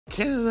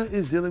Canada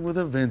is dealing with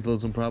a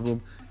vandalism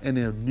problem and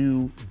a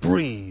new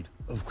breed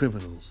of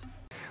criminals.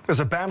 There's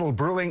a battle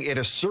brewing in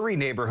a Surrey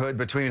neighborhood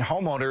between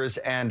homeowners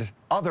and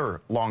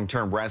other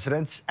long-term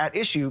residents. At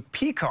issue,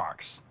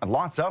 peacocks, and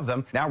lots of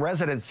them. Now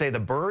residents say the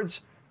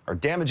birds are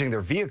damaging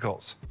their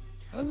vehicles.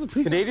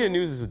 Canadian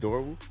news is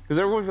adorable because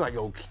everyone's like,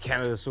 "Yo,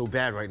 Canada's so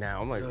bad right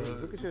now." I'm like,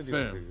 "Look at your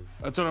news."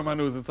 I turn on my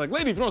news, it's like,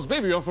 lady throws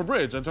baby off a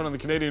bridge. I turn on the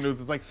Canadian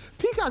news, it's like,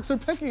 peacocks are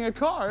pecking at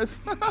cars.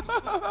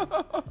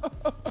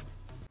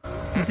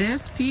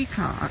 This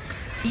peacock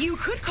You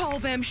could call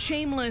them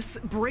shameless,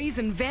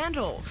 brazen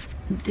vandals.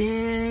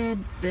 did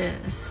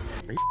this.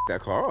 He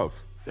that car off.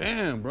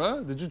 Damn,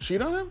 bruh. Did you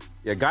cheat on him?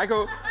 Yeah,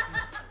 Geico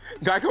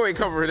ain't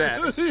covering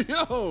that.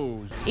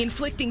 Yo.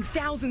 Inflicting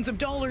thousands of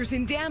dollars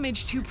in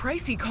damage to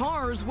pricey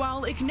cars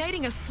while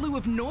igniting a slew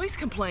of noise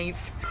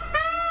complaints.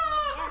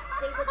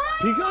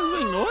 Peacocks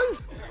make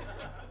noise?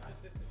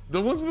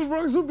 The ones in the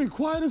Bronx would be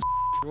quiet as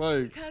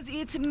like. Because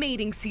it's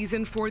mating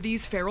season for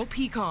these feral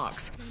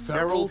peacocks.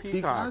 Feral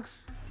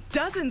peacocks?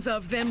 Dozens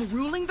of them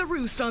ruling the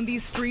roost on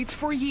these streets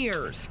for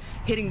years,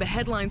 hitting the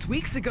headlines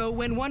weeks ago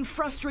when one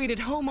frustrated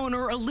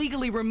homeowner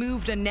illegally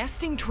removed a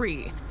nesting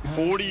tree.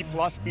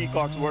 40+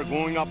 peacocks were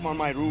going up on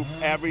my roof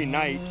every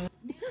night.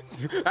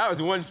 That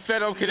was one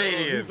fed up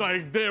Canadian. He's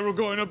like, they were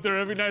going up there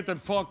every night and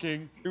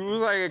fucking. He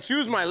was like,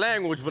 "Excuse my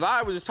language, but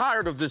I was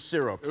tired of this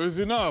syrup." It was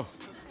enough.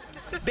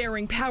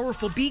 Bearing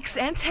powerful beaks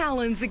and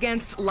talons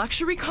against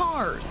luxury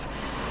cars,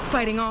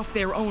 fighting off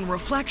their own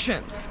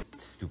reflections.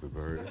 Stupid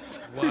birds.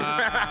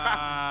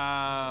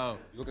 Wow.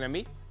 You looking at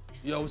me?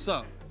 Yo, what's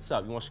up? What's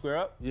up? You want to square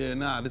up? Yeah,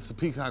 nah, this is a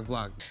peacock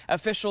block.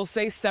 Officials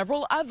say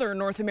several other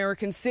North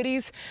American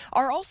cities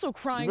are also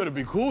crying. You better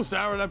be cool,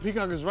 Sarah. That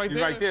peacock is right He's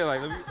there. right there.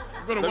 Like,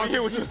 let me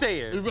hear what you're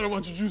saying. You better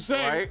watch what you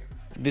say. Right?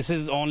 This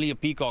is only a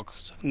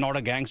peacocks, not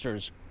a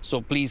gangsters.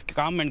 So please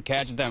come and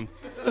catch them.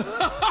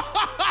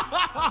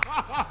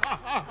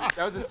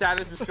 That was the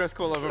saddest distress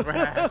call I've ever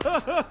had.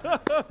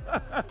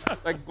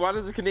 Like, why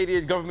does the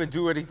Canadian government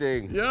do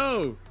anything?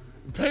 Yo,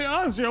 pay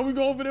us, yo. We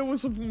go over there with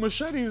some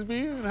machetes,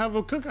 B, and have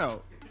a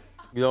cookout.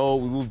 Yo,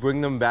 we will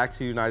bring them back to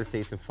the United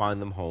States and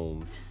find them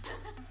homes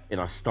in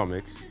our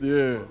stomachs.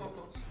 Yeah.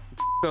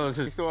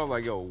 So I'm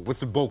like, yo, what's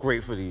the bulk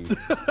rate for these?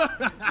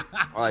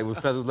 All right, with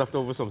feathers left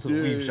over, some to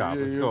the weave shop.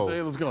 Let's go.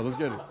 Let's go. Let's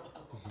get it.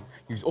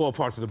 Use all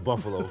parts of the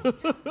buffalo.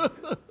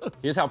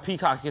 Here's how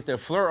peacocks get their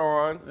flirt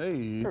on.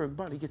 Hey.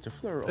 Everybody get your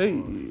flirt on.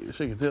 Hey,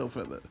 shake your tail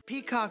feather.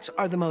 Peacocks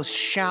are the most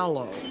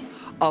shallow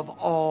of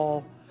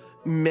all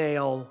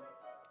male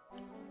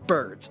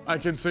birds. I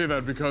can say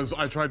that because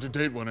I tried to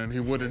date one and he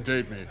wouldn't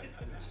date me.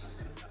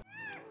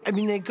 I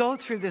mean, they go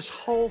through this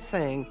whole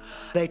thing.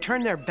 They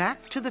turn their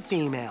back to the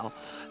female.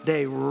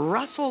 They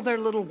rustle their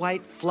little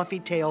white fluffy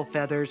tail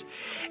feathers,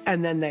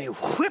 and then they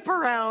whip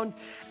around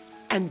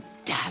and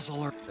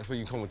dazzle her. That's when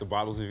you come with the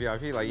bottles of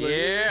VIP. Like, yeah.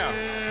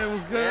 Yeah, it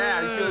was good.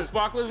 Yeah, you feel the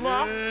sparklers,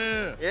 Mom?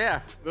 Yeah.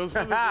 Yeah. Those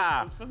feathers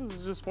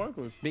are just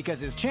sparklers. Because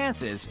his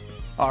chances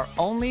are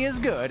only as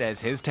good as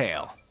his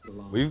tail.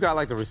 Well, you've got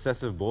like the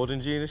recessive balding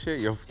gene and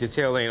shit. Your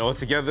tail ain't all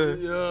together.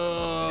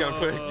 Yo. You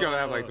gotta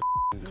have like the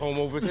comb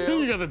over tail.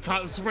 You got the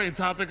top spray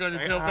topic on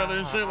your tail feather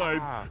and shit,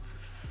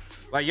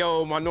 like,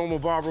 yo, my normal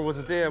barber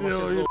wasn't there. My shit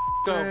a little up,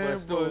 but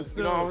still,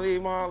 you know what I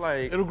mean, Ma?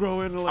 Like, it'll grow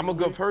in. Like, I'm a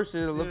good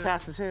person to look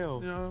past the tail.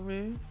 You know what I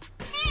mean?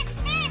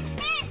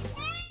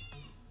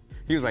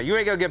 He was like, you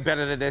ain't gonna get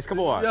better than this. Come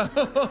on.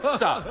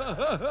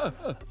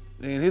 Stop.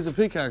 And here's a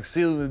peacock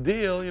sealing the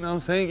deal, you know what I'm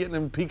saying? Getting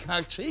them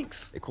peacock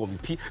cheeks. They call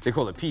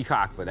it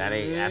peacock, but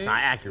that's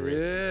not accurate.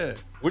 Yeah.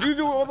 What do you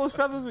do with all those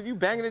feathers when you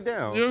banging it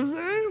down? You know what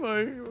I'm saying?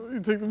 Like, you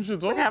take them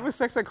shits off. Like having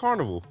sex at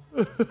carnival.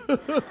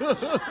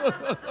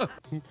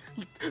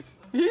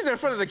 He's in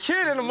front of the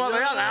kid and the mother.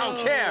 I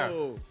don't care.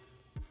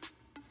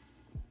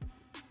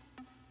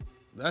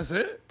 That's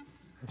it?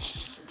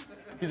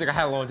 He's like, I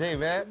had a long day,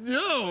 man.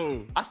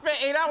 Yo! I spent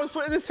 8 hours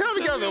putting this tail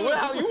together. What the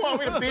hell, you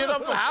want me to beat it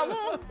up for how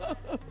long?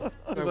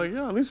 He's like,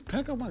 yo, at least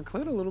peck on my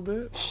clit a little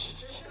bit.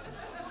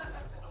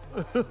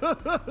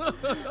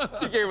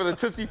 He gave her the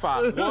Tootsie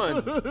Pop.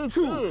 1,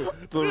 2,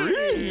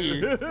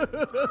 3.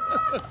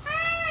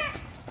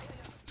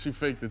 She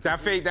faked it.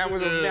 That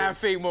was a mad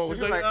fake moment.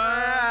 She was like,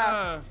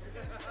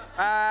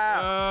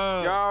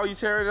 yo, you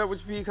tearing it up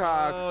with your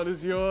peacock. Oh,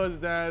 this yours,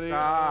 daddy.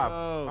 Stop.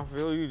 Oh. I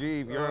feel you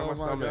deep. You're in my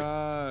stomach.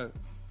 God.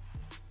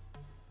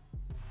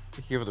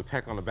 He gave her the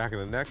peck on the back of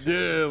the neck.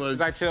 Yeah, like.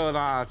 Like, chill,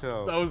 nah,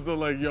 chill. That was the,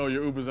 like, yo,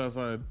 your Uber's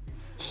outside.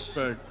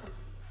 Peck.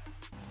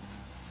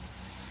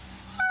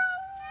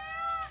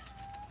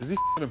 Is he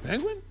a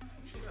penguin?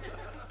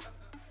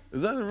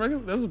 Is that a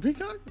regular? That was a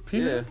peacock?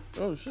 Peanut?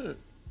 Yeah. Oh, shit.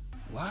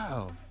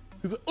 Wow.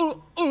 He's like,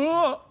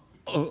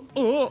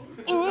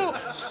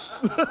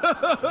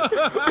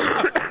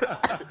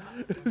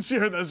 She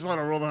heard that, she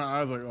started rolling her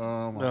eyes like,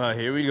 oh my.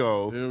 Here we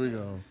go. Here we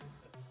go.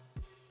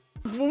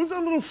 What was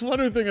that little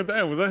flutter thing at the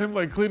end? Was that him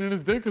like cleaning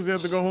his dick because he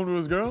had to go home to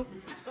his girl?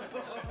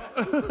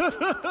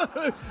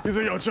 He's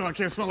like, yo, chill, I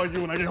can't smell like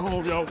you when I get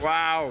home, yo.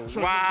 Wow,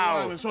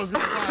 wow. Shorty's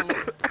gonna be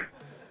violent.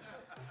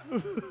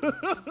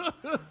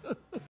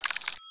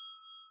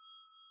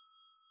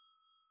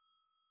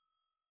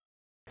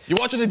 You're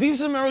watching the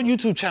Desus and Mero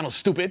YouTube channel,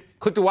 stupid.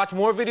 Click to watch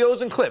more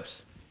videos and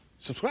clips.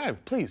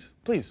 Subscribe, please,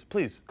 please,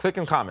 please. Click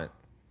and comment.